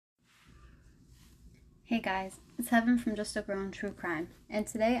Hey guys, it's Heaven from Just a Girl in True Crime, and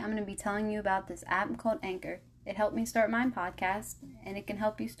today I'm going to be telling you about this app called Anchor. It helped me start my podcast, and it can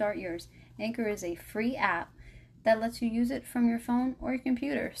help you start yours. Anchor is a free app that lets you use it from your phone or your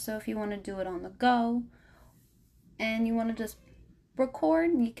computer. So if you want to do it on the go and you want to just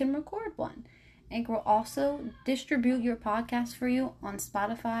record, you can record one. Anchor will also distribute your podcast for you on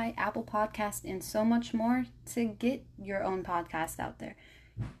Spotify, Apple Podcasts, and so much more to get your own podcast out there.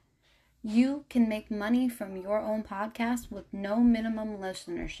 You can make money from your own podcast with no minimum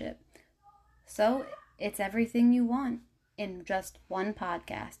listenership. So it's everything you want in just one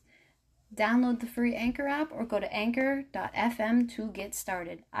podcast. Download the free Anchor app or go to anchor.fm to get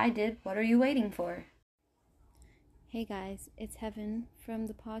started. I did. What are you waiting for? Hey guys, it's Heaven from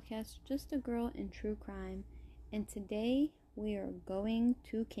the podcast Just a Girl in True Crime, and today we are going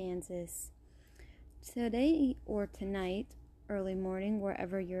to Kansas. Today or tonight, early morning,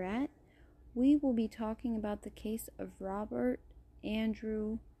 wherever you're at, we will be talking about the case of Robert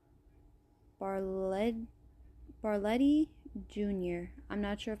Andrew Barletta Jr. I'm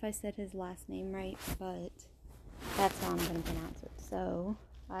not sure if I said his last name right, but that's how I'm going to pronounce it. So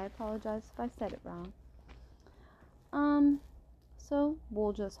I apologize if I said it wrong. So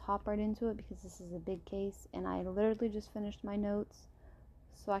we'll just hop right into it because this is a big case, and I literally just finished my notes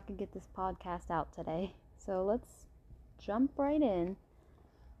so I could get this podcast out today. So let's jump right in.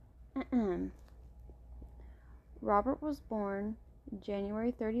 Robert was born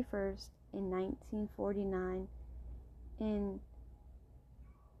January 31st in 1949 in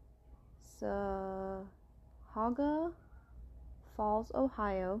Sahauga Falls,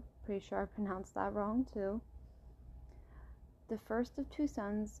 Ohio. Pretty sure I pronounced that wrong too. The first of two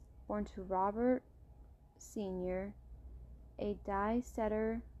sons born to Robert Sr., a die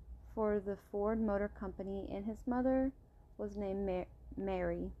setter for the Ford Motor Company, and his mother was named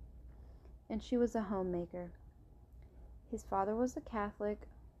Mary, and she was a homemaker. His father was a Catholic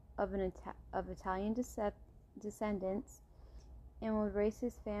of Italian descendants and would raise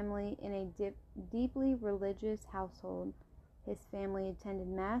his family in a deeply religious household. His family attended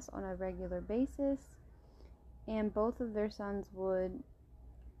Mass on a regular basis, and both of their sons would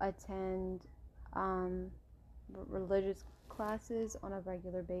attend religious classes on a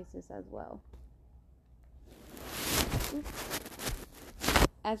regular basis as well.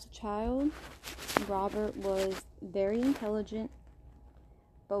 As a child, Robert was very intelligent,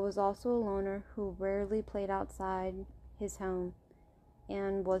 but was also a loner who rarely played outside his home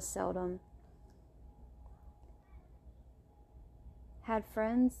and was seldom. Had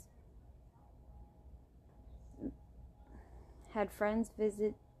friends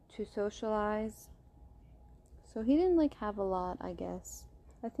visit to socialize. So he didn't have a lot, I guess.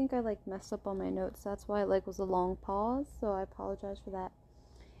 I think I messed up on my notes. That's why it was a long pause, so I apologize for that.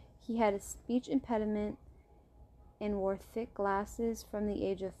 He had a speech impediment and wore thick glasses from the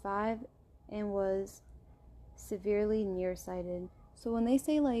age of 5 and was severely nearsighted. So when they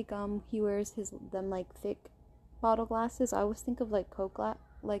say he wears them thick bottle glasses, I always think of the Coke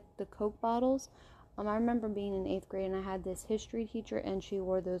bottles. I remember being in 8th grade and I had this history teacher and she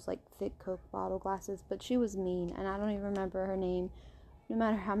wore those thick Coke bottle glasses, but she was mean and I don't even remember her name, no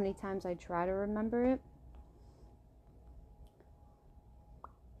matter how many times I try to remember it.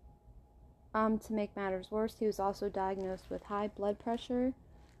 To make matters worse, he was also diagnosed with high blood pressure,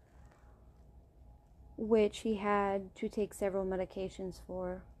 which he had to take several medications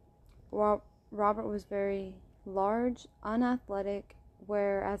for. Robert was very large, unathletic,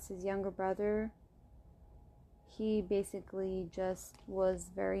 whereas his younger brother, he basically just was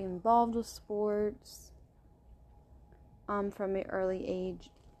very involved with sports from an early age.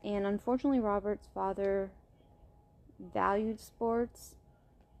 And unfortunately, Robert's father valued sports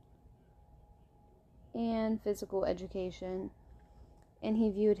and physical education, and he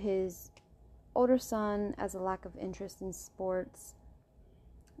viewed his older son as a lack of interest in sports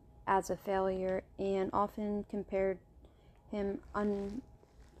as a failure and often compared him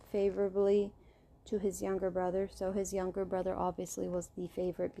unfavorably to his younger brother. So his younger brother obviously was the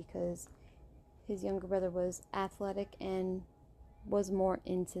favorite because his younger brother was athletic and was more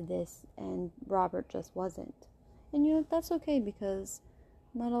into this, and Robert just wasn't. And that's okay because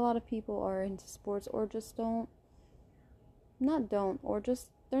not a lot of people are into sports or just they're not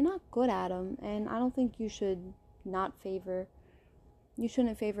good at them. And I don't think you shouldn't favor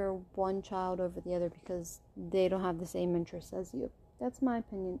one child over the other because they don't have the same interests as you. That's my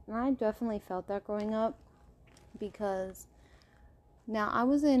opinion. And I definitely felt that growing up because now I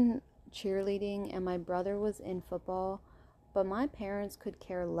was in cheerleading and my brother was in football, but my parents could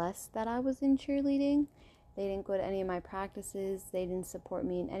care less that I was in cheerleading. They didn't go to any of my practices. They didn't support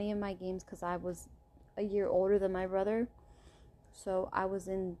me in any of my games because I was a year older than my brother, so I was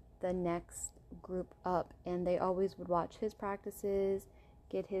in the next group up, and they always would watch his practices,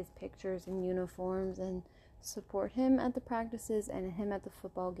 get his pictures and uniforms, and support him at the practices and him at the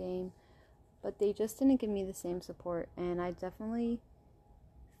football game. But they just didn't give me the same support, and I definitely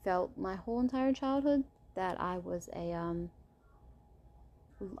felt my whole entire childhood that I wasn't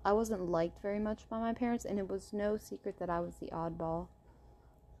liked very much by my parents, and it was no secret that I was the oddball.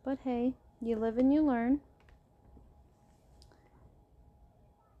 But hey, you live and you learn.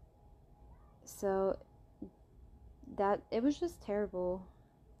 So that it was just terrible,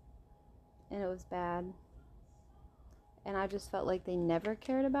 and it was bad, and I just felt like they never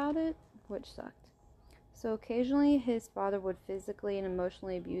cared about it, which sucked. So occasionally his father would physically and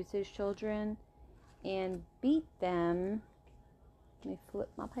emotionally abuse his children and beat them. Let me flip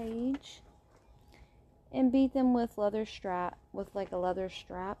my page. And beat them with a leather strap.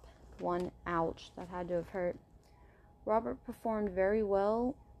 One, ouch, that had to have hurt. Robert performed very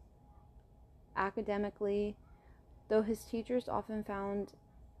well academically, though his teachers often found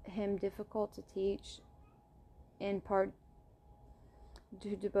him difficult to teach, in part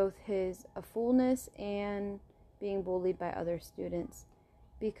due to both his foolness and being bullied by other students.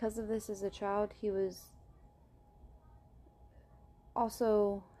 Because of this, as a child, he was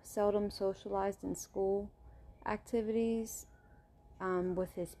also seldom socialized in school activities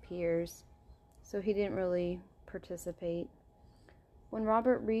with his peers, so he didn't really participate. When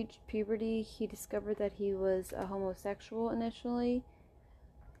Robert reached puberty, he discovered that he was a homosexual initially,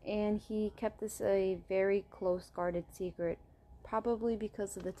 and he kept this a very close guarded secret, probably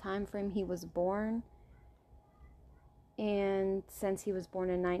because of the time frame he was born. And since he was born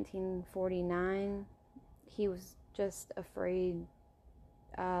in 1949, he was just afraid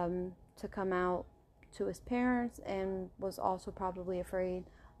to come out to his parents, and was also probably afraid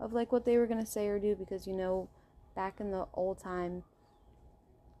of like what they were going to say or do, because back in the old time,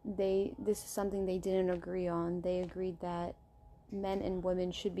 this is something they didn't agree on. They agreed that men and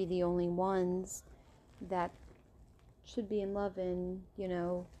women should be the only ones that should be in love, and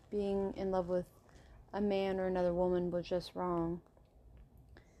being in love with a man or another woman was just wrong.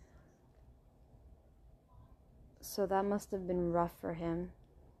 So that must have been rough for him.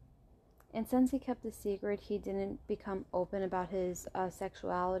 And since he kept the secret, he didn't become open about his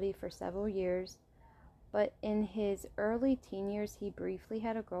sexuality for several years. But in his early teen years, he briefly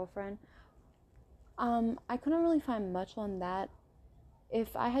had a girlfriend. I couldn't really find much on that.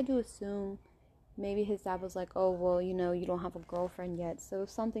 If I had to assume, maybe his dad was like, oh, well, you don't have a girlfriend yet, so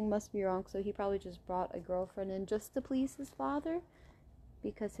something must be wrong. So he probably just brought a girlfriend in just to please his father,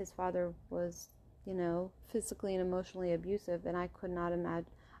 because his father was, physically and emotionally abusive, and I could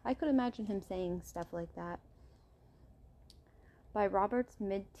imagine him saying stuff like that. By Robert's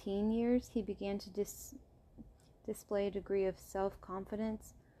mid-teen years, he began to display a degree of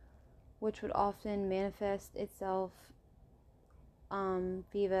self-confidence, which would often manifest itself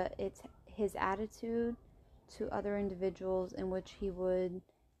via his attitude to other individuals, in which he would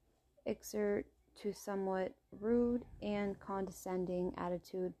exert to somewhat rude and condescending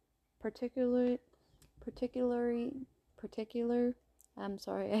attitude, particular, I'm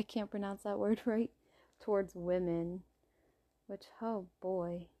sorry, I can't pronounce that word right, towards women, which, oh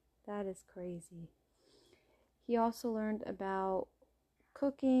boy, that is crazy. He also learned about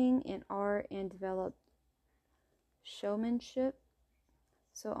cooking and art and developed showmanship.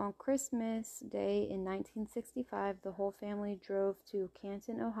 So on Christmas Day in 1965, the whole family drove to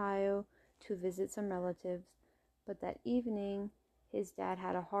Canton, Ohio to visit some relatives, but that evening, his dad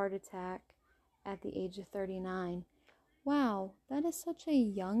had a heart attack at the age of 39. Wow, that is such a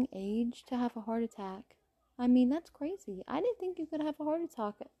young age to have a heart attack. I mean, that's crazy. I didn't think you could have a heart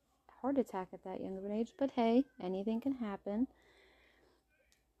attack at that young of an age, but hey, anything can happen.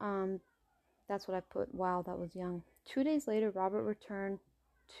 That's what I put. Wow, that was young. 2 days later, Robert returned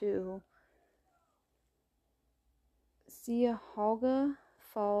to Cuyahoga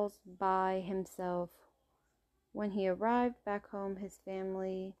Falls by himself. When he arrived back home, his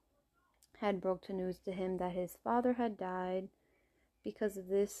family had broke the news to him that his father had died. Because of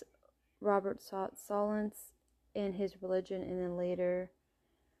this, Robert sought solace in his religion, and then later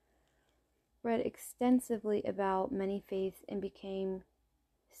read extensively about many faiths and became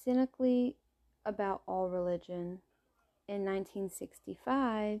cynically about all religion. In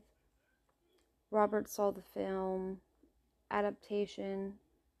 1965, Robert saw the film adaptation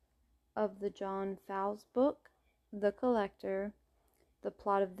of the John Fowles book, The Collector. The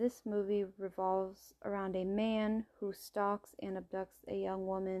plot of this movie revolves around a man who stalks and abducts a young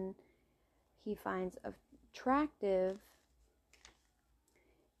woman he finds attractive,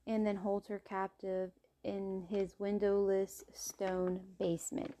 and then holds her captive in his windowless stone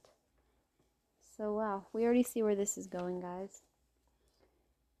basement. So wow, we already see where this is going, guys.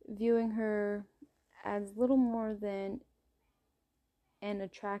 Viewing her as little more than an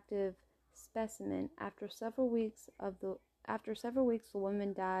attractive specimen, after several weeks, the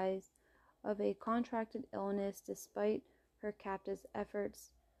woman dies of a contracted illness despite her captive's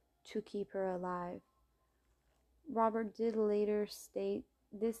efforts to keep her alive. Robert did later state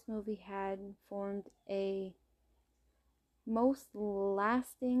this movie had formed a most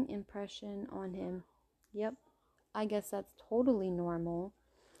lasting impression on him. Yep, I guess that's totally normal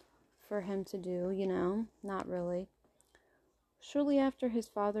for him to do, not really. Shortly after his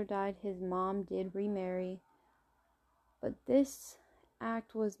father died, his mom did remarry, but this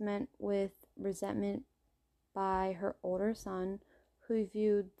act was met with resentment by her older son, who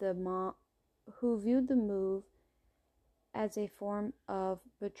viewed the move as a form of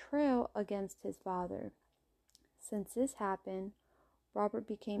betrayal against his father. Since this happened, Robert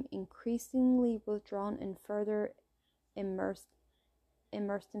became increasingly withdrawn and further immersed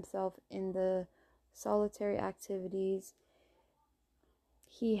himself in the solitary activities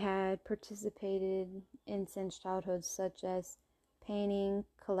he had participated in since childhood, such as painting,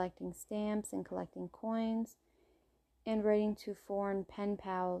 collecting stamps, and collecting coins, and writing to foreign pen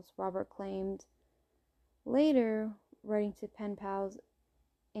pals. Robert claimed later writing to pen pals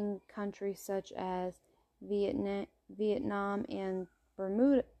in countries such as Vietnam and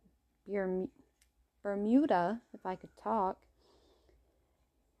Bermuda, if I could talk,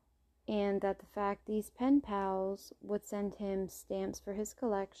 and that the fact these pen pals would send him stamps for his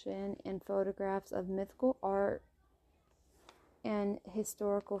collection and photographs of mythical art and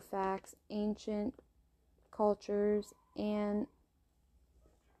historical facts, ancient cultures, and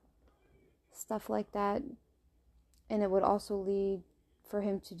stuff like that. And it would also lead for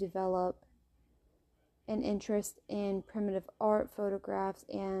him to develop an interest in primitive art, photographs,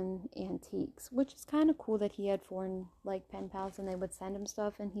 and antiques, which is kind of cool that he had foreign pen pals and they would send him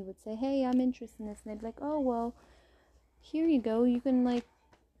stuff and he would say, hey, I'm interested in this, and they'd be like, oh, well, here you go, you can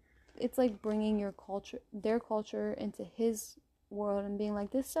it's like bringing their culture into his world and being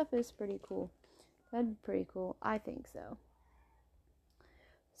like, this stuff is pretty cool. That'd be pretty cool. I think so.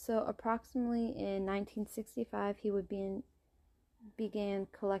 So approximately in 1965 he began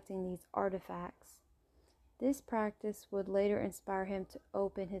collecting these artifacts. This practice would later inspire him to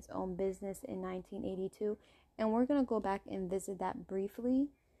open his own business in 1982, and we're going to go back and visit that briefly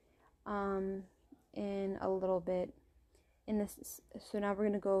in a little bit. So now we're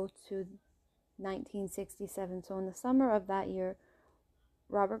going to go to 1967. So in the summer of that year,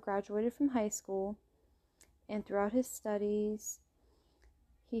 Robert graduated from high school, and throughout his studies,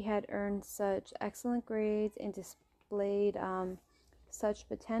 he had earned such excellent grades and displayed such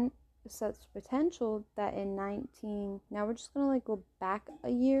potential that now we're just going to go back a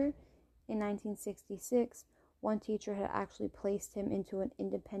year. In 1966, one teacher had actually placed him into an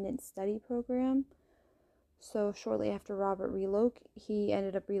independent study program. So shortly after Robert he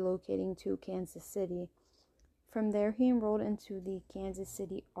ended up relocating to Kansas City. From there, he enrolled into the Kansas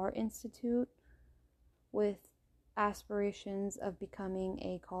City Art Institute with aspirations of becoming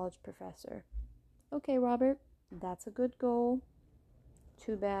a college professor. Okay, Robert, that's a good goal.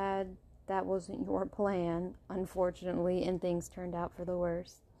 Too bad that wasn't your plan, unfortunately, and things turned out for the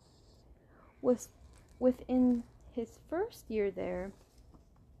worse. Within his first year there,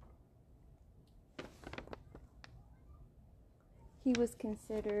 he was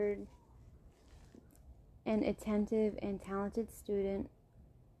considered an attentive and talented student,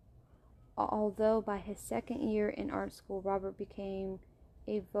 although by his second year in art school, Robert became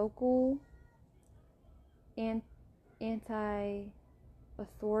a vocal and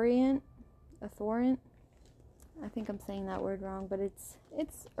anti-authorient. I think I'm saying that word wrong, but it's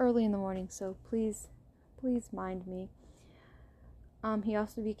early in the morning, so please mind me. He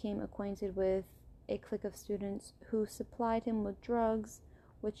also became acquainted with a clique of students who supplied him with drugs,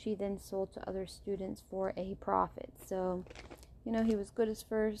 which he then sold to other students for a profit. So, he was good his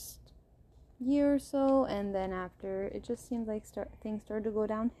first year or so, and then after, it just seemed like things started to go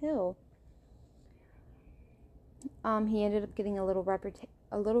downhill. He ended up getting a little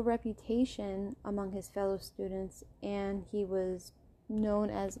reputation among his fellow students, and he was known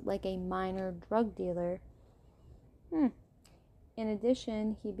as a minor drug dealer. In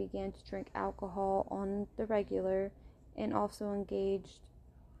addition, he began to drink alcohol on the regular and also engaged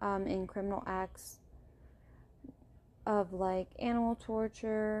in criminal acts of animal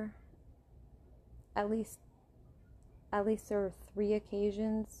torture. At least there were 3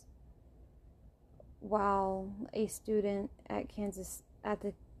 occasions while a student at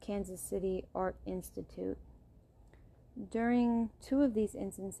the Kansas City Art Institute. During two of these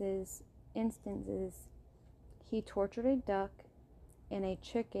instances, he tortured a duck and a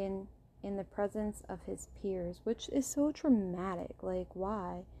chicken in the presence of his peers, which is so traumatic. Like,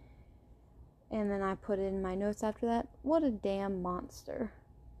 why? And then I put in my notes after that, what a damn monster.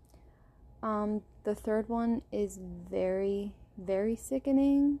 The third one is very, very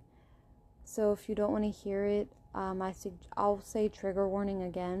sickening. So if you don't want to hear it, I'll say trigger warning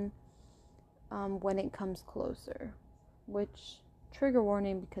again when it comes closer. Which, trigger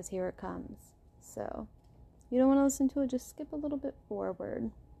warning because here it comes. So, you don't want to listen to it, just skip a little bit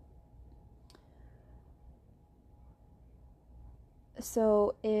forward.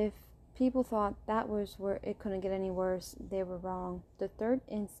 So, if people thought that was where it couldn't get any worse, they were wrong. The third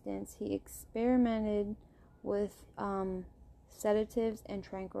instance, he experimented with sedatives and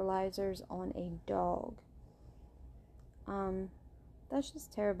tranquilizers on a dog. That's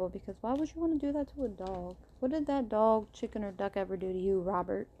just terrible, because why would you want to do that to a dog? What did that dog, chicken, or duck ever do to you,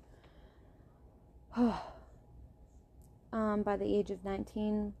 Robert? By the age of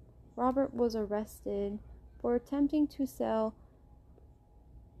 19, Robert was arrested for attempting to sell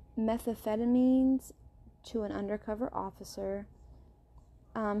methamphetamines to an undercover officer.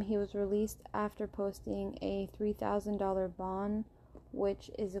 He was released after posting a $3,000 bond, which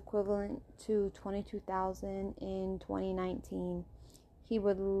is equivalent to $22,000 in 2019. He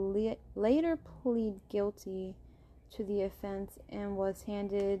would later plead guilty to the offense and was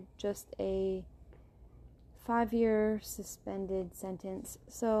handed just a 5-year suspended sentence.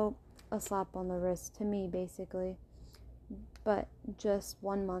 So, a slap on the wrist to me, basically. But just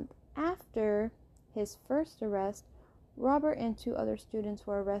 1 month after his first arrest, Robert and 2 other students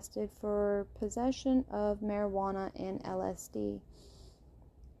were arrested for possession of marijuana and LSD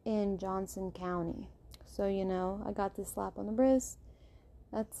in Johnson County. So, I got this slap on the wrist.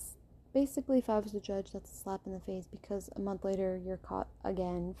 That's basically, if I was the judge, that's a slap in the face, because a month later you're caught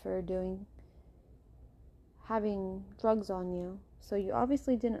again for having drugs on you. So you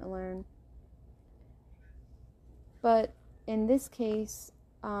obviously didn't learn. But in this case,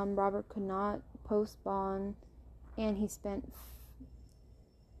 Robert could not post bond, and he spent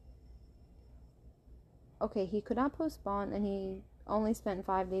he could not post bond, and he only spent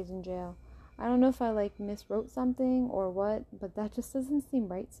 5 days in jail. I don't know if I miswrote something or what, but that just doesn't seem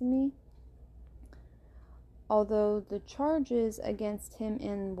right to me. Although the charges against him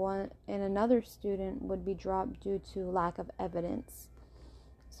and another student would be dropped due to lack of evidence.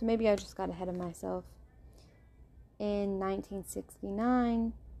 So maybe I just got ahead of myself. In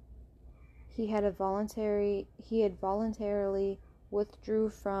 1969, he had voluntarily withdrew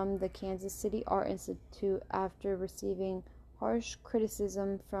from the Kansas City Art Institute after receiving harsh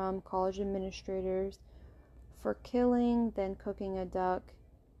criticism from college administrators for killing, then cooking a duck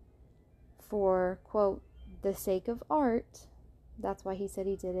for, quote, the sake of art. That's why he said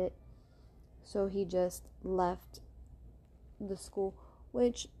he did it. So he just left the school.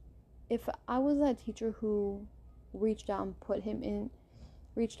 Which, if I was that teacher who reached out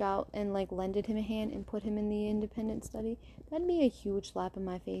and lended him a hand and put him in the independent study, that'd be a huge slap in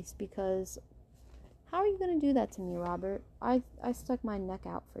my face, because how are you going to do that to me, Robert? I stuck my neck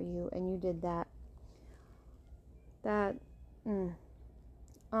out for you, and you did that.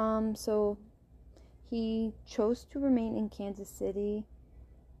 So he chose to remain in Kansas City,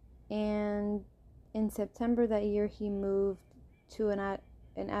 and in September that year, he moved to an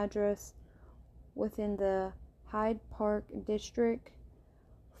address within the Hyde Park district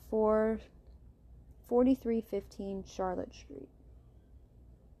for 4315 Charlotte Street.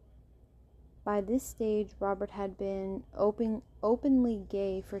 By this stage, Robert had been openly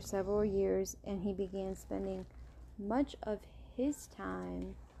gay for several years, and he began spending much of his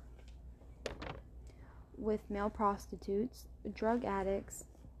time with male prostitutes, drug addicts,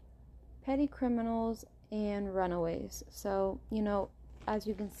 petty criminals, and runaways. So, as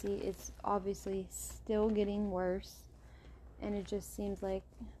you can see, it's obviously still getting worse, and it just seems like,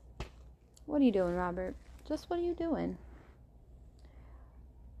 what are you doing, Robert? Just what are you doing?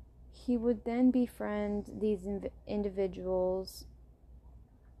 He would then befriend these individuals,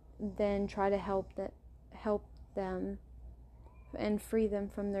 then try to help them and free them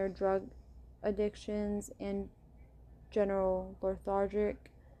from their drug addictions and general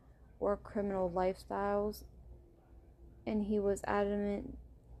lethargic or criminal lifestyles. And he was adamant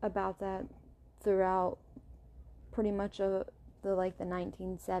about that throughout pretty much the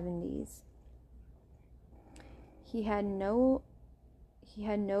 1970s. He had no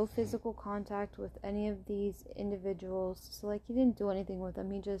physical contact with any of these individuals, so he didn't do anything with them.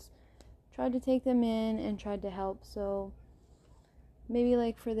 He just tried to take them in and tried to help. So maybe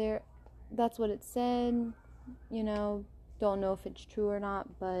like that's what it said, don't know if it's true or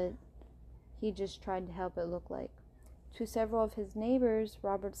not, but he just tried to help it look like. To several of his neighbors,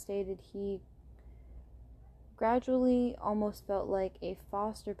 Robert stated he gradually almost felt like a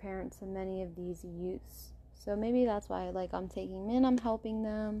foster parent to many of these youths. So maybe that's why, I'm taking them in, I'm helping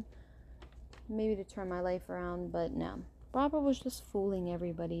them, maybe to turn my life around, but no. Robert was just fooling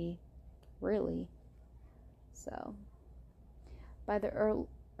everybody, really. So, by the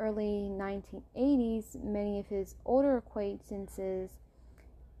early 1980s, many of his older acquaintances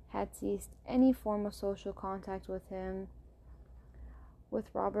had ceased any form of social contact with him, with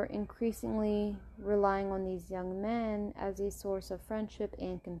Robert increasingly relying on these young men as a source of friendship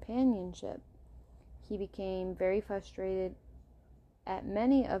and companionship. He became very frustrated at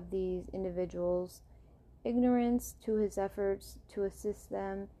many of these individuals' ignorance to his efforts to assist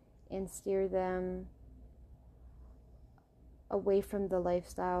them and steer them away from the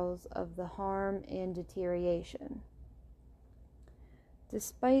lifestyles of the harm and deterioration.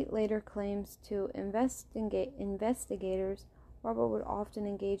 Despite later claims to investigators, Robert would often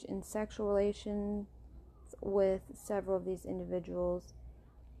engage in sexual relations with several of these individuals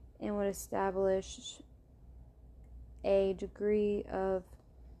and would establish a degree of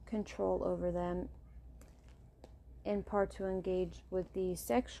control over them, in part to engage with the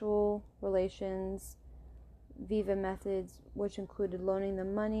sexual relations via methods which included loaning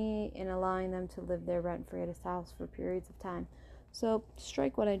them money and allowing them to live there rent-free at his house for periods of time. So,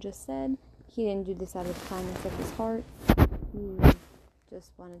 strike what I just said. He didn't do this out of the kindness of his heart. He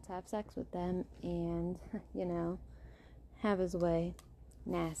just wanted to have sex with them and, have his way.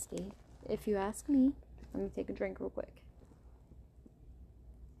 Nasty. If you ask me. Let me take a drink real quick.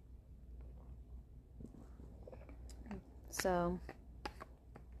 So,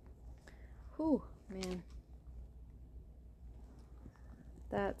 man.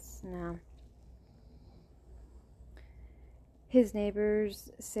 No. His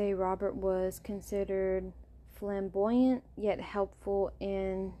neighbors say Robert was considered flamboyant yet helpful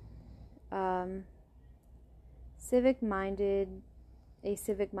and civic-minded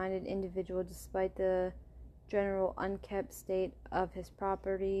individual despite the general unkept state of his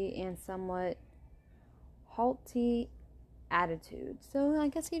property and somewhat haughty attitude. So I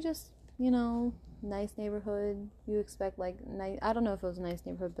guess he just, nice neighborhood. You expect nice, I don't know if it was a nice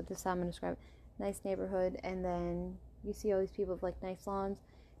neighborhood, but this is how I'm going to describe it. Nice neighborhood, and then you see all these people with nice lawns,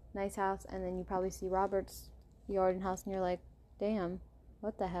 nice house, and then you probably see Robert's yard and house and you're like, damn,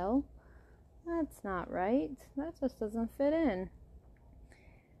 what the hell? That's not right. That just doesn't fit in.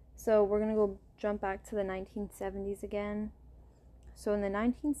 So we're going to go jump back to the 1970s again. So in the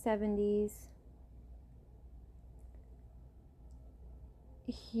 1970s,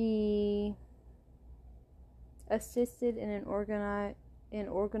 he assisted in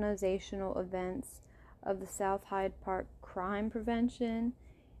organizational events of the South Hyde Park Crime Prevention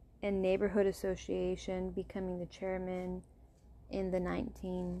and Neighborhood Association, becoming the chairman in the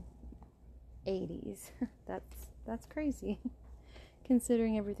 1980s. That's crazy,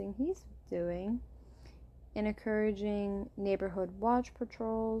 considering everything he's doing. And encouraging neighborhood watch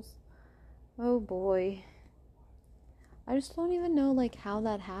patrols. Oh boy. I just don't even know, how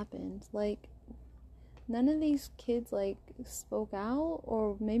that happened. None of these kids, spoke out,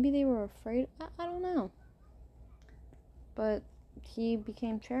 or maybe they were afraid. I don't know. But he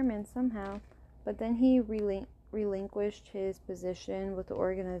became chairman somehow. But then he relinquished his position with the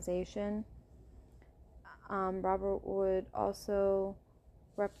organization. Robert would also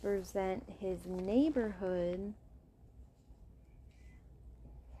represent his neighborhood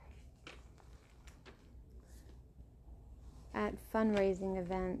at fundraising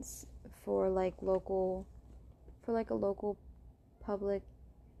events for a local public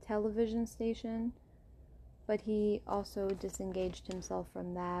television station, but he also disengaged himself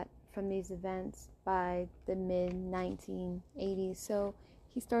from these events by the mid 1980s. So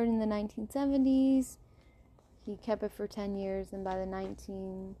he started in the 1970s, he kept it for 10 years, and by the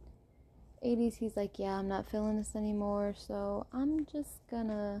 1980s he's like, yeah, I'm not feeling this anymore, so I'm just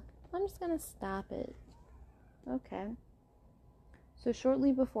gonna stop it. Okay. So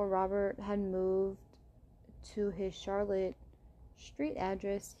shortly before Robert had moved to his Charlotte street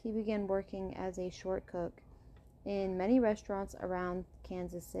address, he began working as a short cook in many restaurants around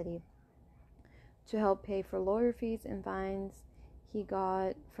Kansas City to help pay for lawyer fees and fines he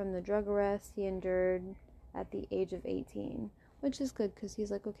got from the drug arrest he endured at the age of 18, which is good because he's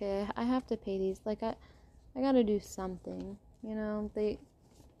like, okay, I have to pay these. I gotta do something. They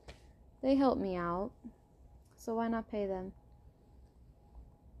help me out, so why not pay them?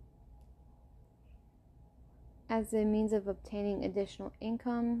 As a means of obtaining additional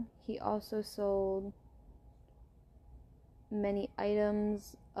income, he also sold many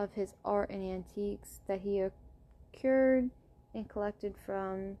items of his art and antiques that he acquired and collected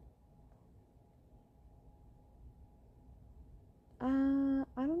from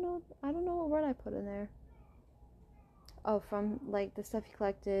I don't know what word I put in there. Oh, from like the stuff he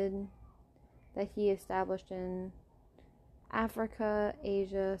collected that he established in Africa,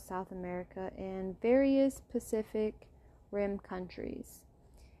 Asia, South America, and various Pacific Rim countries.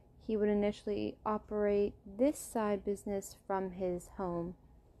 He would initially operate this side business from his home.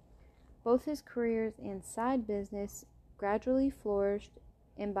 Both his careers and side business gradually flourished,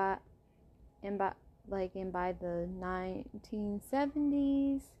 and by the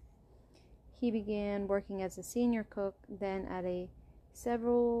 1970s, he began working as a senior cook, then at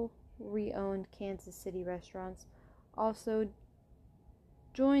several re-owned Kansas City restaurants, also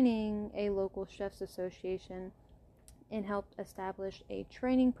joining a local chefs association, and helped establish a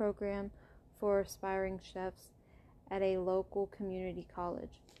training program for aspiring chefs at a local community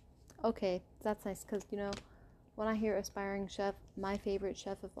college. Okay, that's nice because, when I hear aspiring chef, my favorite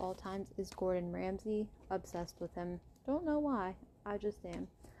chef of all times is Gordon Ramsay. Obsessed with him. Don't know why. I just am.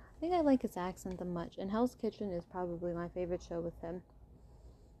 I think I like his accent the much, and Hell's Kitchen is probably my favorite show with him.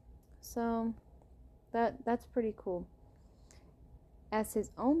 So, that's pretty cool. As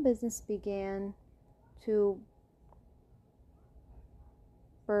his own business began to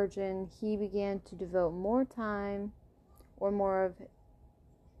burgeon, he began to devote more time or more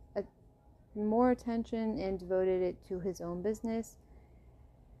attention and devoted it to his own business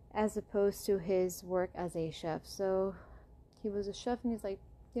as opposed to his work as a chef. So he was a chef and he's like,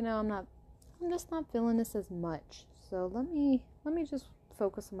 I'm just not feeling this as much. So let me just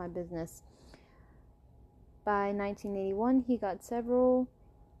focus on my business. By 1981, he got several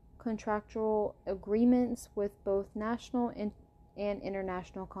contractual agreements with both national and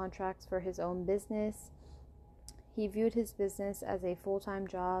international contracts for his own business. He viewed his business as a full-time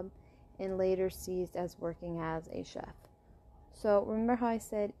job and later ceased as working as a chef. So remember how I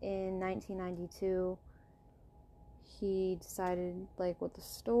said in 1992 he decided with the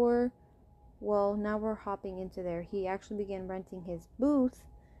store? Well, now we're hopping into there. He actually began renting his booth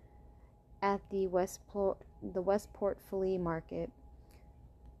at the Westport Flea Market.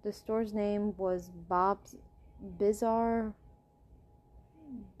 The store's name was Bob's Bizarre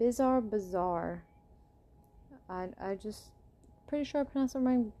Bazaar. I just pretty sure I pronounced it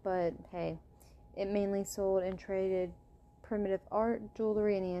right, but hey, it mainly sold and traded primitive art,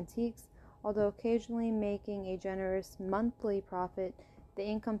 jewelry, and antiques. Although occasionally making a generous monthly profit, the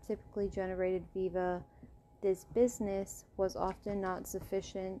income typically generated via this business was often not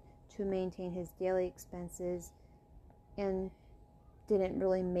sufficient to maintain his daily expenses and didn't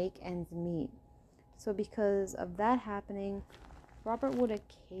really make ends meet. So because of that happening, Robert would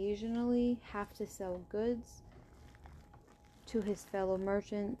occasionally have to sell goods to his fellow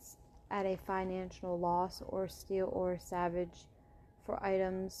merchants at a financial loss or steal or salvage for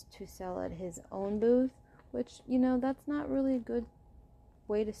items to sell at his own booth, which, that's not really a good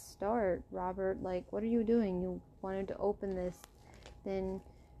way to start, Robert. What are you doing? You wanted to open this, then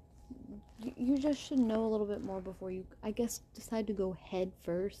you just should know a little bit more before you, I guess, decide to go head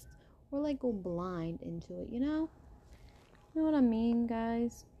first or go blind into it, You know what I mean,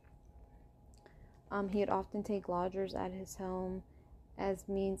 guys? He'd often take lodgers at his home as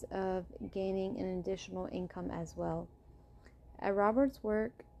means of gaining an additional income as well. At Robert's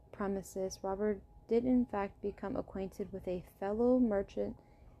work premises, Robert did in fact become acquainted with a fellow merchant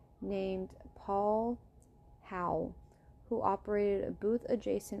named Paul Howell, who operated a booth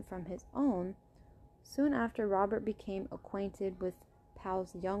adjacent from his own. Soon after, Robert became acquainted with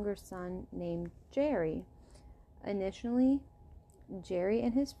Powell's younger son named Jerry. Initially, Jerry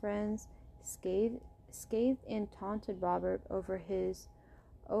and his friends scathed and taunted Robert over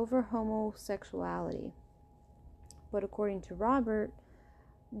homosexuality. But according to Robert,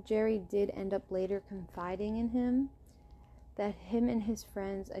 Jerry did end up later confiding in him that him and his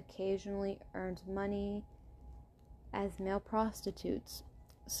friends occasionally earned money as male prostitutes.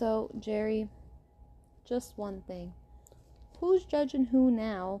 So, Jerry, just one thing. Who's judging who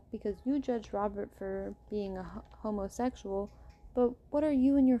now? Because you judge Robert for being a homosexual, but what are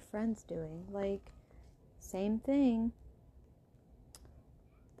you and your friends doing? Same thing.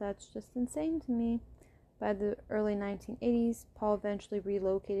 That's just insane to me. By the early 1980s, Paul eventually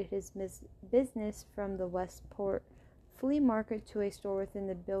relocated his business from the Westport Flea Market to a store within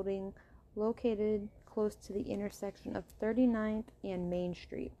the building located close to the intersection of 39th and Main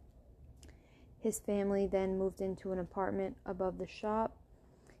Street. His family then moved into an apartment above the shop,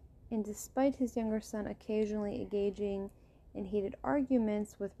 And despite his younger son occasionally engaging in heated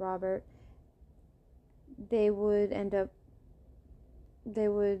arguments with Robert, they would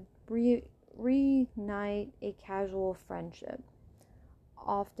reunite a casual friendship.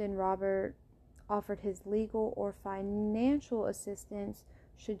 Often Robert offered his legal or financial assistance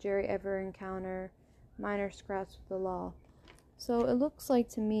should Jerry ever encounter minor scraps with the law. So it looks like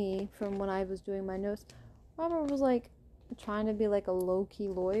to me, from when I was doing my notes, Robert was like trying to be like a low-key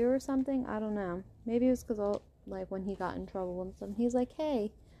lawyer or something. I don't know. Maybe it was because like when he got in trouble and stuff, he's like,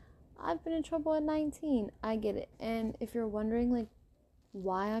 hey, I've been in trouble at 19. I get it. And if you're wondering like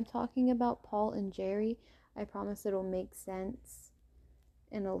why I'm talking about Paul and Jerry, I promise it'll make sense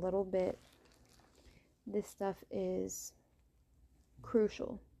in a little bit. This stuff is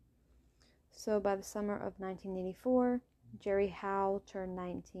crucial. So by the summer of 1984, Jerry Howe turned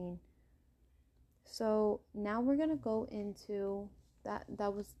 19. So now we're going to go into that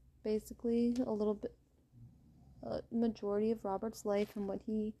was basically a little bit a majority of Robert's life and what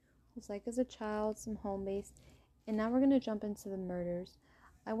he was like as a child, some home base. And now we're going to jump into the murders.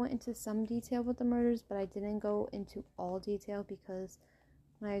 I went into some detail with the murders, but I didn't go into all detail because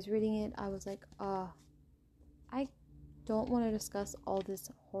when I was reading it, I was like, I don't want to discuss all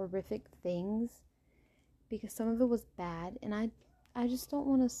this horrific things because some of it was bad, and I just don't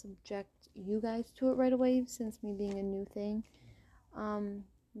want to subject you guys to it right away since me being a new thing.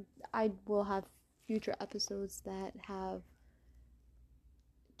 I will have future episodes that have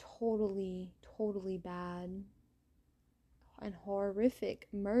totally bad and horrific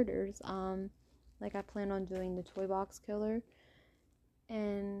murders. Like I plan on doing the Toy Box Killer,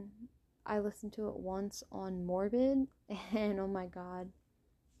 and I listened to it once on Morbid, and oh my god,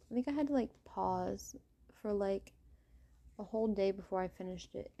 I think I had to like pause for like a whole day before I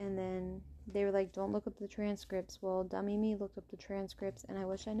finished it. And then they were like, don't look up the transcripts. Well, dummy me looked up the transcripts, and I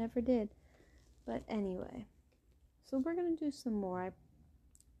wish I never did. But anyway, so we're gonna do some more,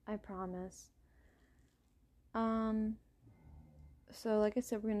 I promise. So like I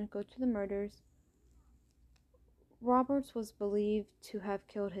said, we're gonna go to the murders. Roberts was believed to have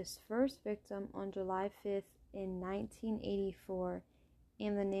killed his first victim on July 5th in 1984.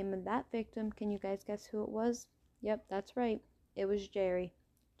 And the name of that victim, can you guys guess who it was? Yep, that's right. It was Jerry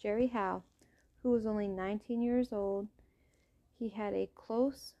Howe, who was only 19 years old. He had a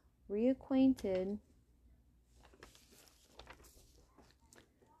close reacquainted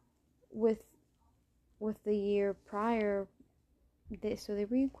with the year prior. So they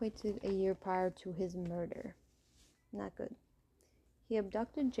reacquainted a year prior to his murder. Not good. He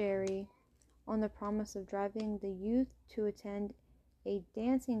abducted Jerry on the promise of driving the youth to attend a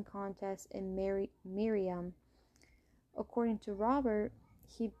dancing contest in Miriam. According to Robert,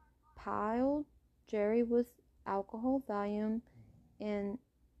 he piled Jerry with alcohol, Valium, and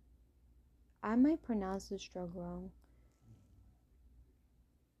I might pronounce this drug wrong.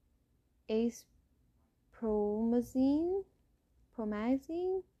 Promazine,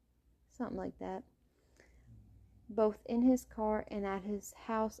 something like that, both in his car and at his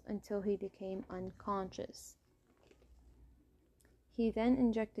house until he became unconscious. He then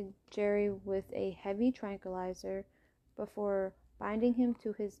injected Jerry with a heavy tranquilizer before binding him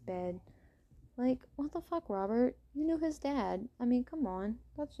to his bed. Like, what the fuck, Robert? You knew his dad. I mean, come on.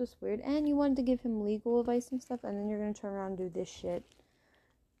 That's just weird. And you wanted to give him legal advice and stuff, and then you're going to turn around and do this shit.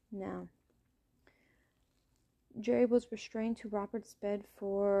 No. Jerry was restrained to Robert's bed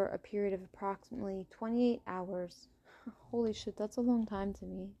for a period of approximately 28 hours. Holy shit, that's a long time to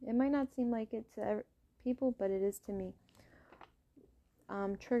me. It might not seem like it to people, but it is to me.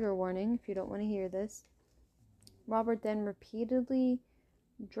 Trigger warning if you don't want to hear this. Robert then repeatedly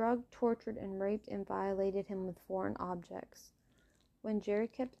drugged, tortured, and raped and violated him with foreign objects. When Jerry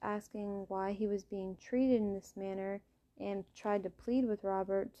kept asking why he was being treated in this manner and tried to plead with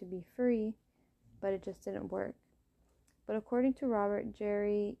Robert to be free, but it just didn't work. But according to Robert,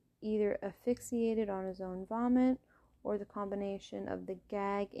 Jerry either asphyxiated on his own vomit or the combination of the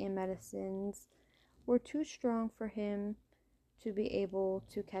gag and medicines were too strong for him to be able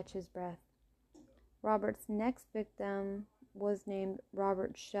to catch his breath. Robert's next victim was named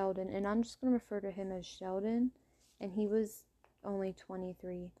Robert Sheldon, and I'm just going to refer to him as Sheldon, and he was only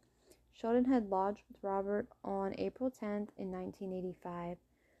 23. Sheldon had lodged with Robert on April 10th in 1985,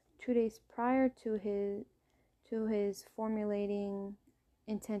 2 days prior to his formulating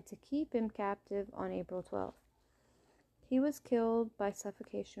intent to keep him captive on April 12th. He was killed by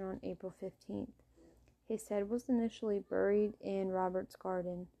suffocation on April 15th. His head was initially buried in Robert's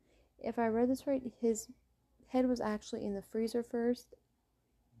garden. If I read this right, his head was actually in the freezer first.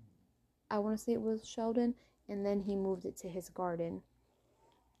 I want to say it was Sheldon, and then he moved it to his garden.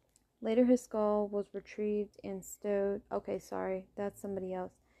 Later, his skull was retrieved and stowed. Okay, sorry, that's somebody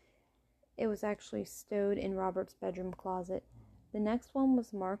else. It was actually stowed in Robert's bedroom closet. The next one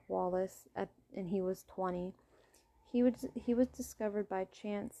was Mark Wallace, and he was 20. He was discovered by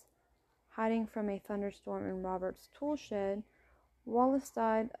chance hiding from a thunderstorm in Robert's tool shed. Wallace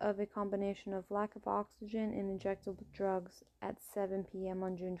died of a combination of lack of oxygen and injectable drugs at 7 p.m.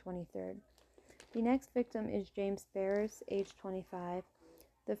 on June 23rd. The next victim is James Barris, age 25.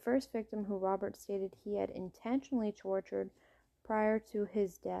 The first victim, who Robert stated he had intentionally tortured prior to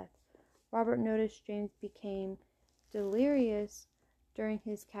his death. Robert noticed James became delirious during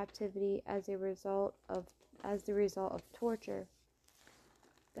his captivity as the result of torture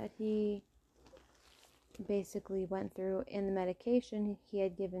that he basically went through and the medication he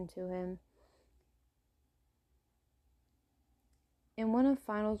had given to him. In one of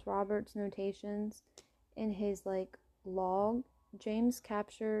Finals Robert's notations in his log, James'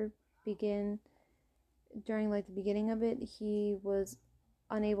 capture began during the beginning of it. He was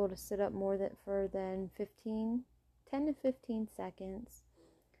unable to sit up more than 10 to 15 seconds.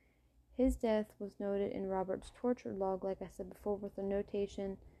 His death was noted in Robert's torture log, like I said before, with the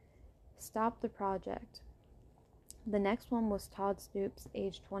notation, "Stop the project." The next one was Todd Stoops,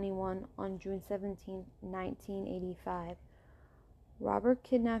 age 21, on June 17, 1985. Robert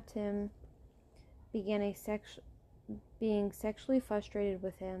kidnapped him, being sexually frustrated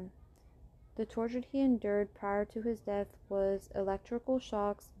with him. The torture he endured prior to his death was electrical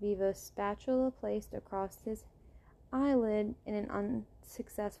shocks via a spatula placed across his eyelid in an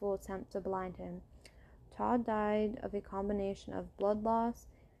unsuccessful attempt to blind him. Todd died of a combination of blood loss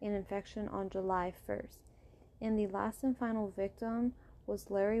and infection on July 1st. And the last and final victim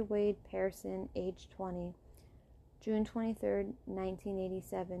was Larry Wade Pearson, age 20, June 23,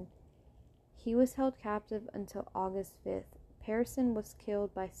 1987. He was held captive until August 5th. Pearson was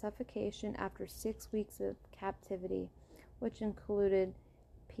killed by suffocation after 6 weeks of captivity, which included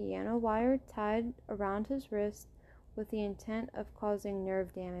piano wire tied around his wrist with the intent of causing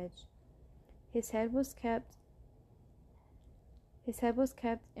nerve damage. His head was kept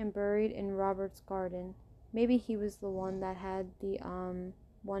and buried in Robert's garden. Maybe he was the one that had the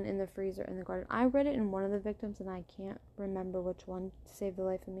one in the freezer in the garden. I read it in one of the victims and I can't remember which one to save the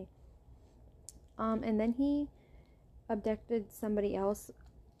life of me. And then he abducted somebody else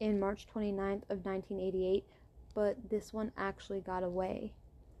in March 29th of 1988, but this one actually got away.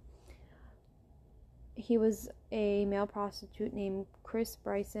 He was a male prostitute named Chris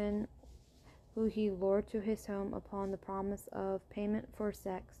Bryson, who he lured to his home upon the promise of payment for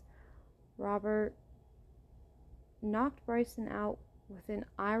sex. Robert knocked Bryson out with an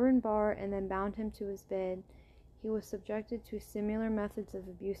iron bar and then bound him to his bed. He was subjected to similar methods of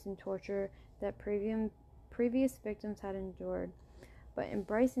abuse and torture that previous victims had endured. But in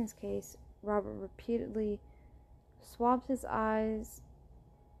Bryson's case, Robert repeatedly swabbed his eyes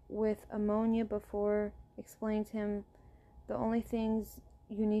with ammonia before explaining to him, "The only things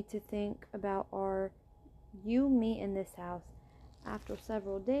you need to think about are you, me, in this house." After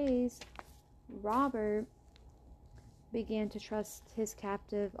several days, Robert began to trust his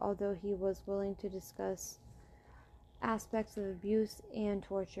captive, although he was willing to discuss aspects of abuse and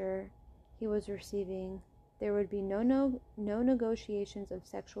torture he was receiving. There would be no negotiations of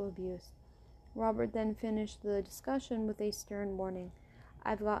sexual abuse. Robert then finished the discussion with a stern warning.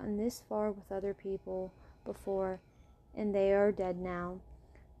 "I've gotten this far with other people before, and they are dead now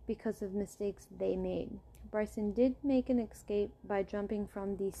because of mistakes they made." Bryson did make an escape by jumping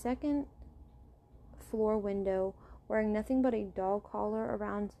from the second floor window, wearing nothing but a dog collar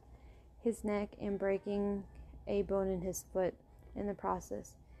around his neck and breaking a bone in his foot in the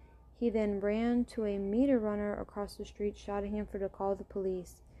process. He then ran to a meter runner across the street, shouting him to call the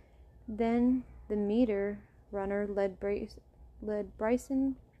police. Then the meter runner led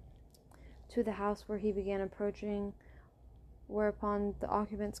Bryson to the house where he began approaching, whereupon the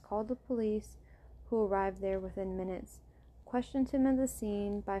occupants called the police, who arrived there within minutes, questioned him at the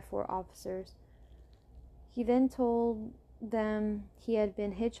scene by 4 officers. He then told them he had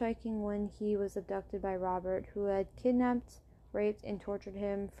been hitchhiking when he was abducted by Robert, who had kidnapped, raped, and tortured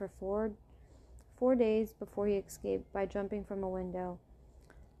him for 4 days before he escaped by jumping from a window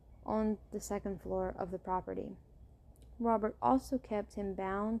on the second floor of the property. Robert also kept him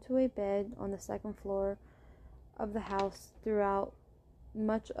bound to a bed on the second floor of the house throughout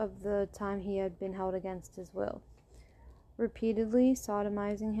much of the time he had been held against his will, repeatedly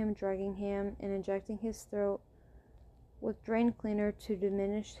sodomizing him, drugging him, and injecting his throat with drain cleaner to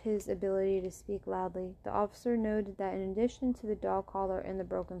diminish his ability to speak loudly. The officer noted that in addition to the dog collar and the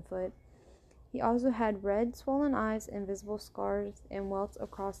broken foot, He also had red, swollen eyes and visible scars and welts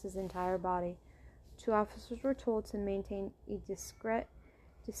across his entire body. 2 officers were told to maintain a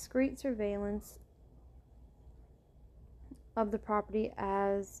discreet surveillance of the property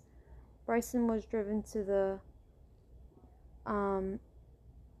as Bryson was driven to the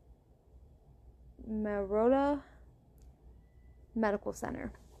Marotta Medical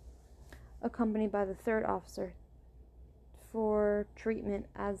Center, accompanied by the 3rd officer for treatment,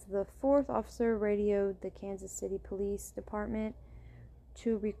 as the 4th officer radioed the Kansas City Police Department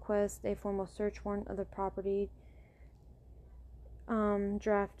to request a formal search warrant of the property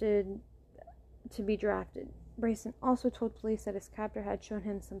drafted. Bryson also told police that his captor had shown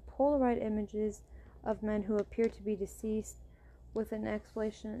him some Polaroid images of men who appeared to be deceased, with an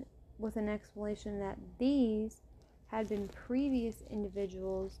explanation that these had been previous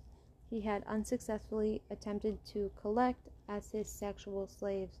individuals he had unsuccessfully attempted to collect as his sexual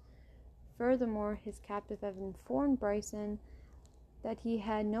slaves. Furthermore, his captive had informed Bryson that he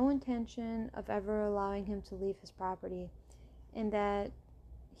had no intention of ever allowing him to leave his property, and that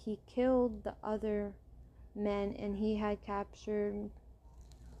he killed the other men and he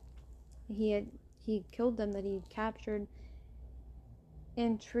killed them that he captured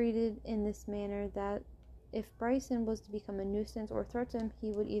and treated in this manner, that if Bryson was to become a nuisance or threat to him,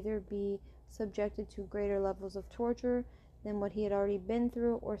 he would either be subjected to greater levels of torture than what he had already been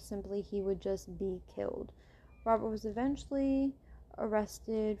through, or simply he would just be killed. Robert was eventually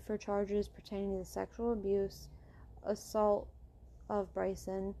arrested for charges pertaining to the sexual abuse, assault of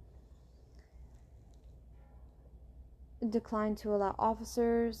Bryson, declined to allow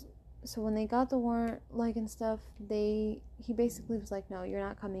officers. So when they got the warrant, and stuff, he basically was like, no, you're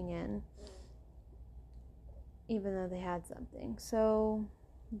not coming in, even though they had something. So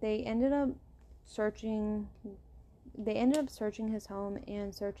they ended up searching his home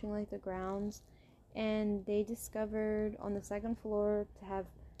and searching the grounds, and they discovered on the 2nd floor to have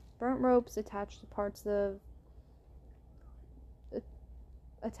burnt ropes attached to the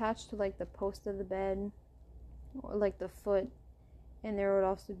post of the bed, or the foot, and there would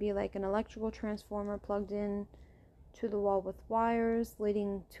also be an electrical transformer plugged in to the wall with wires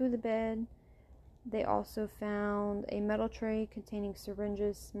leading to the bed. They also found a metal tray containing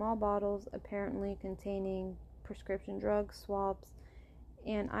syringes, small bottles apparently containing prescription drugs, swabs,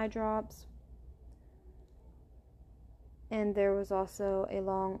 and eye drops. And there was also a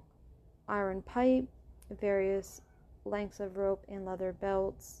long iron pipe, various lengths of rope, and leather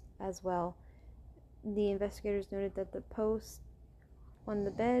belts as well. The investigators noted that the posts on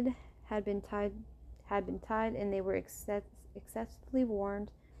the bed had been tied, and they were excessively worn,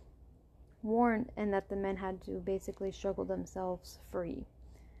 and that the men had to basically struggle themselves free.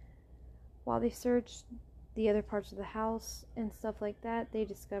 While they searched the other parts of the house and stuff like that, they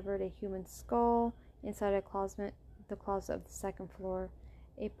discovered a human skull inside the closet of the 2nd floor,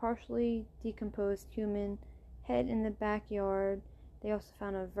 a partially decomposed human head in the backyard. They also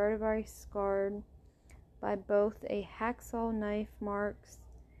found a vertebrae scarred by both a hacksaw knife marks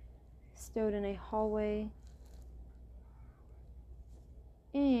stowed in a hallway,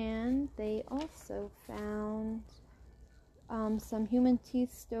 and they also found some human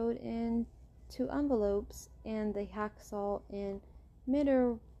teeth stowed into envelopes, and the hacksaw and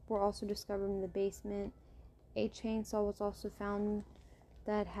mitter were also discovered in the basement. A chainsaw was also found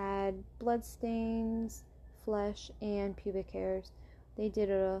that had blood stains, flesh, and pubic hairs. They did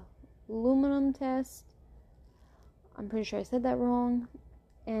an aluminum test, I'm pretty sure I said that wrong,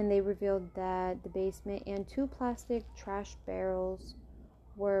 and they revealed that the basement and 2 plastic trash barrels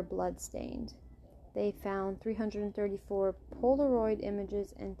were blood-stained. They found 334 Polaroid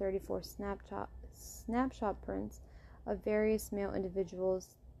images and 34 snapshot prints of various male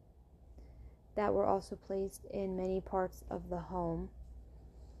individuals that were also placed in many parts of the home.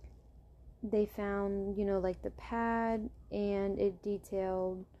 They found, the pad, and it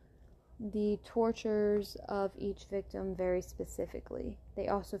detailed the tortures of each victim very specifically. They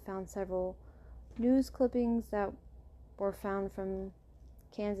also found several news clippings that were found from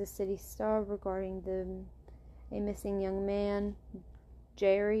Kansas City Star regarding a missing young man,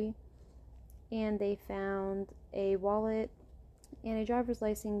 Jerry, and they found a wallet and a driver's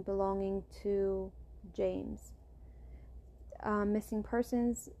license belonging to James. Missing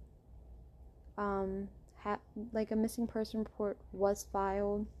persons, a missing person report was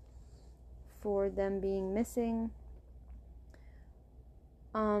filed for them being missing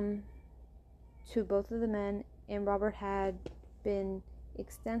to both of the men, and Robert had been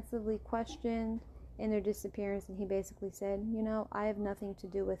extensively questioned in their disappearance, and he basically said, I have nothing to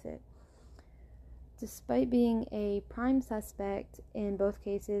do with it. Despite being a prime suspect in both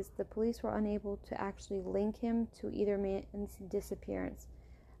cases, the police were unable to actually link him to either man's disappearance.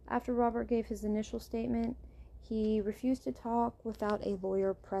 After Robert gave his initial statement, he refused to talk without a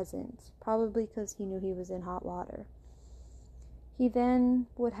lawyer present, probably because he knew he was in hot water. He then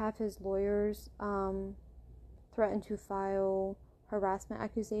would have his lawyers threaten to file harassment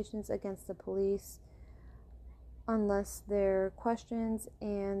accusations against the police unless their questions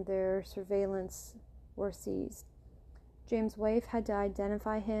and their surveillance were seized. James' wife had to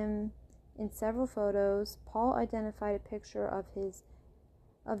identify him in several photos. Paul identified a picture of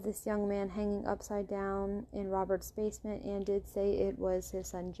this young man hanging upside down in Robert's basement and did say it was his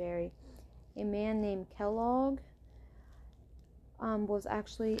son Jerry. A man named Kellogg was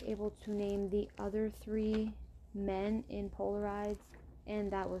actually able to name the other 3 men in Polaroids, and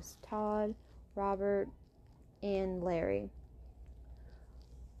that was Todd, Robert, and Larry.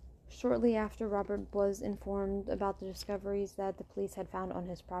 Shortly after Robert was informed about the discoveries that the police had found on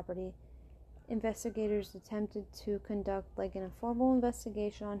his property, investigators attempted to conduct an informal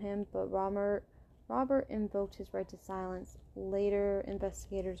investigation on him, but Robert invoked his right to silence. Later,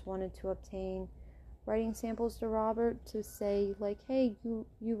 investigators wanted to obtain writing samples to Robert to say, hey,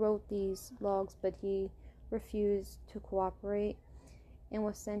 you wrote these logs, but he refused to cooperate and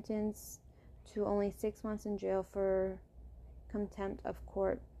was sentenced to only 6 months in jail for contempt of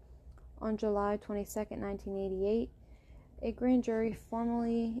court. On July 22, 1988, a grand jury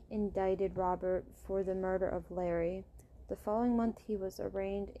formally indicted Robert for the murder of Larry. The following month, he was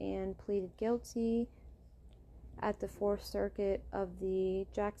arraigned and pleaded guilty at the 4th Circuit of the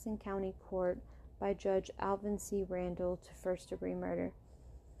Jackson County Court by Judge Alvin C. Randall to first-degree murder.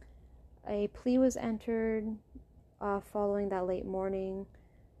 A plea was entered following that late morning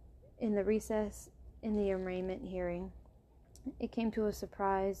in the recess in the arraignment hearing. It came to a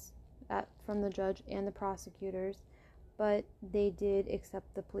surprise from the judge and the prosecutors, but they did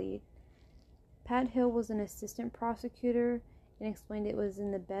accept the plea. Pat Hill was an assistant prosecutor and explained it was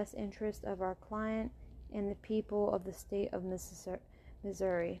in the best interest of our client and the people of the state of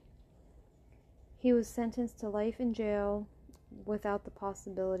Missouri. He was sentenced to life in jail without the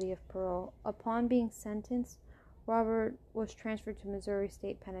possibility of parole. Upon being sentenced, Robert was transferred to Missouri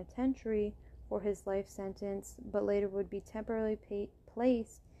State Penitentiary for his life sentence, but later would be temporarily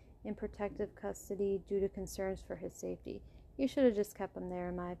placed in protective custody due to concerns for his safety. You should have just kept him there,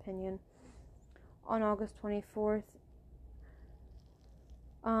 in my opinion. On August 24th,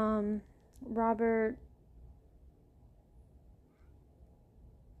 Robert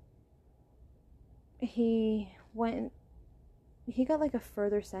he got a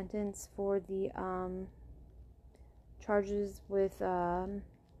further sentence for the charges with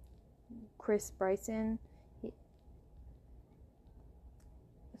Chris Bryson.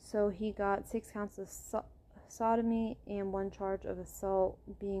 So he got 6 counts of sodomy and 1 charge of assault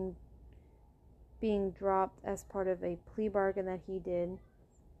being dropped as part of a plea bargain that he did.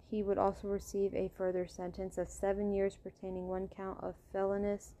 He would also receive a further sentence of 7 years pertaining 1 count of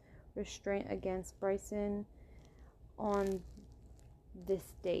felonious restraint against Bryson on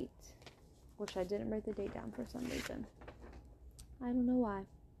this date, which I didn't write the date down for some reason. I don't know why.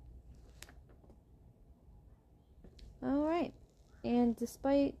 Alright, and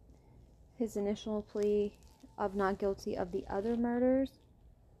despite his initial plea of not guilty of the other murders,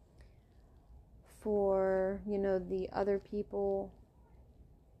 for, the other people,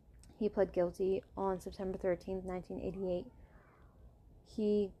 he pled guilty on September 13th, 1988.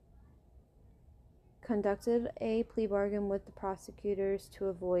 He conducted a plea bargain with the prosecutors to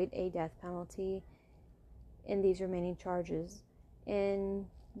avoid a death penalty in these remaining charges. In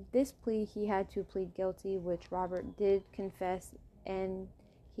this plea, he had to plead guilty, which Robert did confess, and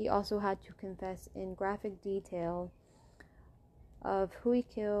he also had to confess in graphic detail of who he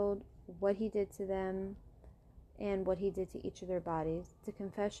killed, what he did to them, and what he did to each of their bodies. The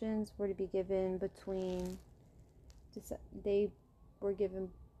confessions were to be given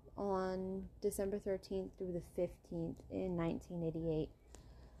on December 13th through the 15th in 1988.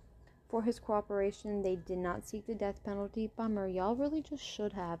 For his cooperation, they did not seek the death penalty. Bummer, y'all really just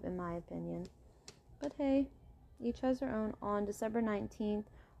should have, in my opinion. But hey, each has their own. On December 19th,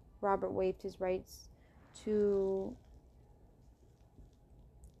 Robert waived his rights to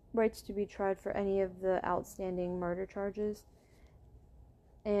be tried for any of the outstanding murder charges,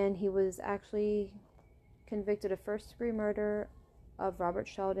 and he was actually convicted of first-degree murder of Robert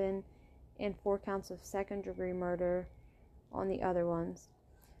Sheldon and 4 counts of second-degree murder on the other ones.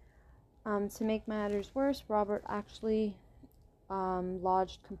 To make matters worse, Robert actually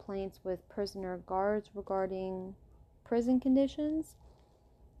lodged complaints with prisoner guards regarding prison conditions.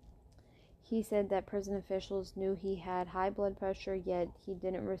 He said that prison officials knew he had high blood pressure, yet he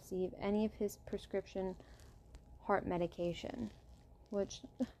didn't receive any of his prescription heart medication. Which,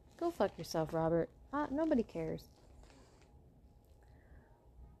 go fuck yourself, Robert. Nobody cares.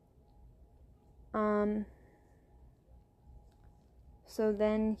 So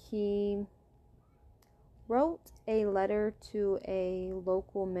then he wrote a letter to a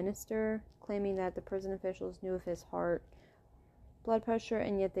local minister claiming that the prison officials knew of his heart blood pressure,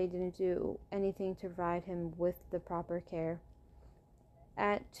 and yet they didn't do anything to provide him with the proper care.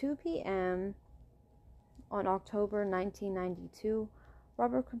 At 2 p.m. on October 1992,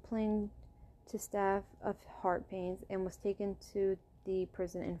 Robert complained to staff of heart pains and was taken to the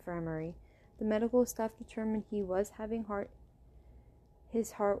prison infirmary. The medical staff determined he was having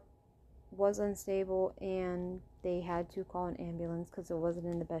his heart was unstable, and they had to call an ambulance because it wasn't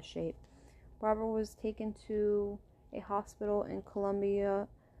in the best shape. Robert was taken to a hospital in Columbia,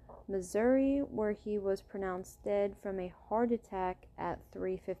 Missouri, where he was pronounced dead from a heart attack at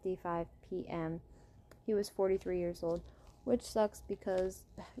 3:55 p.m. He was 43 years old, which sucks because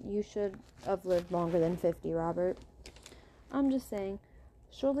you should have lived longer than 50, Robert. I'm just saying.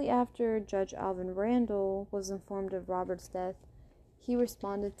 Shortly after Judge Alvin Randall was informed of Robert's death, he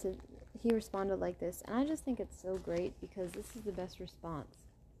responded like this, and I just think it's so great because this is the best response.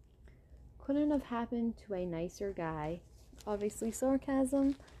 Couldn't have happened to a nicer guy. Obviously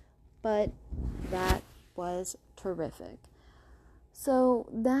sarcasm, but that was terrific. So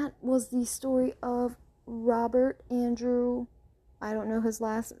that was the story of Robert Andrew, I don't know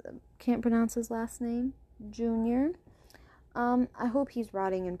can't pronounce his last name, Jr. I hope he's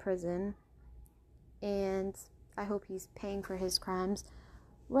rotting in prison, and I hope he's paying for his crimes.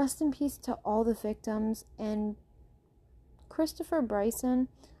 Rest in peace to all the victims, and Christopher Bryson,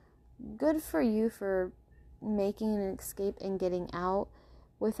 good for you for making an escape and getting out.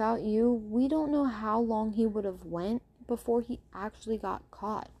 Without you, we don't know how long he would have went before he actually got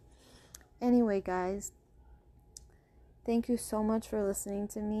caught. Anyway, guys, thank you so much for listening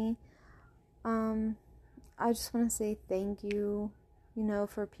to me. I just want to say thank you,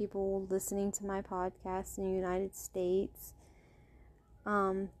 for people listening to my podcast in the United States.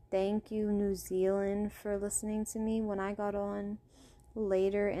 Thank you, New Zealand, for listening to me. When I got on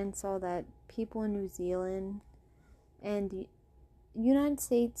later and saw that people in New Zealand and the United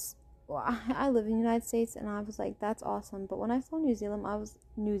States, I live in the United States, and I was like, that's awesome. But when I saw New Zealand,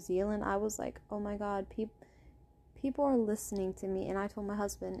 I was like, oh my god, people are listening to me. And I told my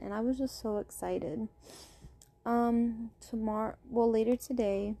husband, and I was just so excited. Later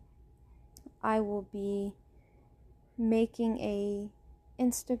today, I will be making a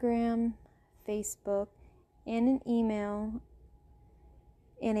Instagram, Facebook, and an email,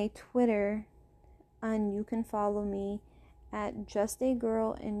 and a Twitter, and you can follow me at Just a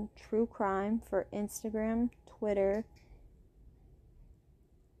Girl in True Crime for Instagram, Twitter,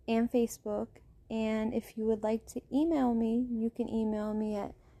 and Facebook. And if you would like to email me, you can email me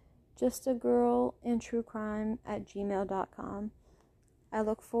at justagirlintruecrime@gmail.com. I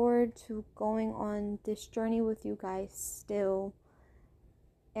look forward to going on this journey with you guys still.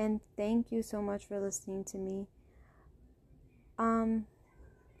 And thank you so much for listening to me.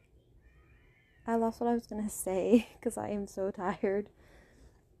 I lost what I was going to say because I am so tired.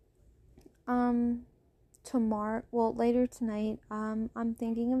 Later tonight, I'm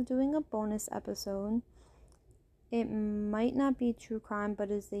thinking of doing a bonus episode. It might not be true crime,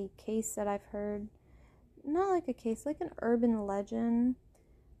 but is a case that I've heard. Not like a case, like an urban legend.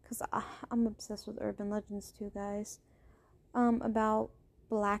 Because I'm obsessed with urban legends too, guys. About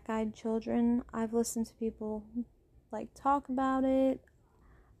black-eyed children. I've listened to people talk about it.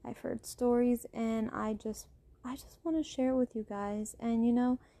 I've heard stories, and I just want to share it with you guys. And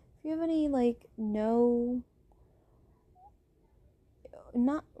if you have any or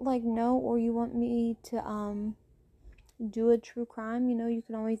you want me to do a true crime, you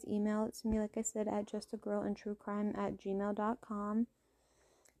can always email it to me, like I said, at justagirlintruecrime@gmail.com,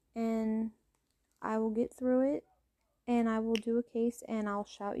 and I will get through it, and I will do a case, and I'll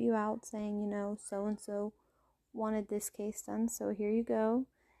shout you out saying, so and so wanted this case done, so here you go.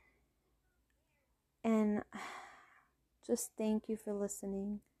 And just thank you for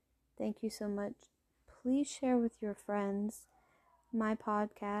listening. Thank you so much. Please share with your friends my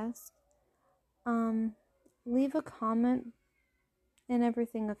podcast. Leave a comment and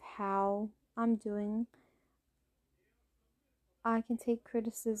everything of how I'm doing. I can take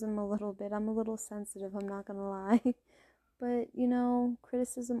criticism a little bit. I'm a little sensitive, I'm not gonna lie. But,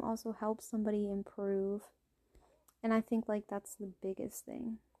 criticism also helps somebody improve. And I think that's the biggest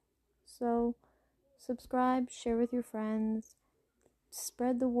thing. So, subscribe, share with your friends,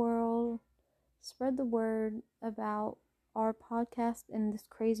 spread the word, spread the word about our podcast and this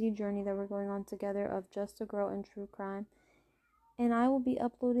crazy journey that we're going on together of Just a Girl and True Crime. And I will be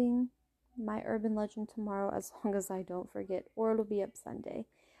uploading my urban legend tomorrow as long as I don't forget, or it'll be up Sunday.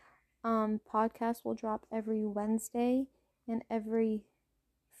 Podcast will drop every Wednesday and every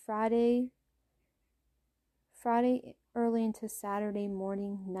Friday early into Saturday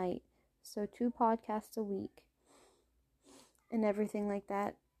morning night. So 2 podcasts a week and everything like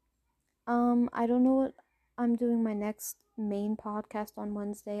that. I don't know what I'm doing my next main podcast on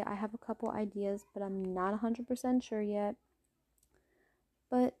Wednesday. I have a couple ideas, but I'm not 100% sure yet.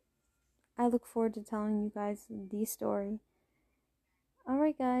 But I look forward to telling you guys the story.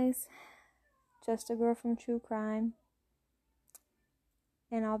 Alright, guys. Just a girl from True Crime.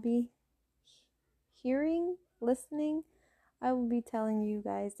 And I'll be listening. I will be telling you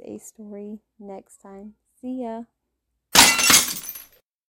guys a story next time. See ya.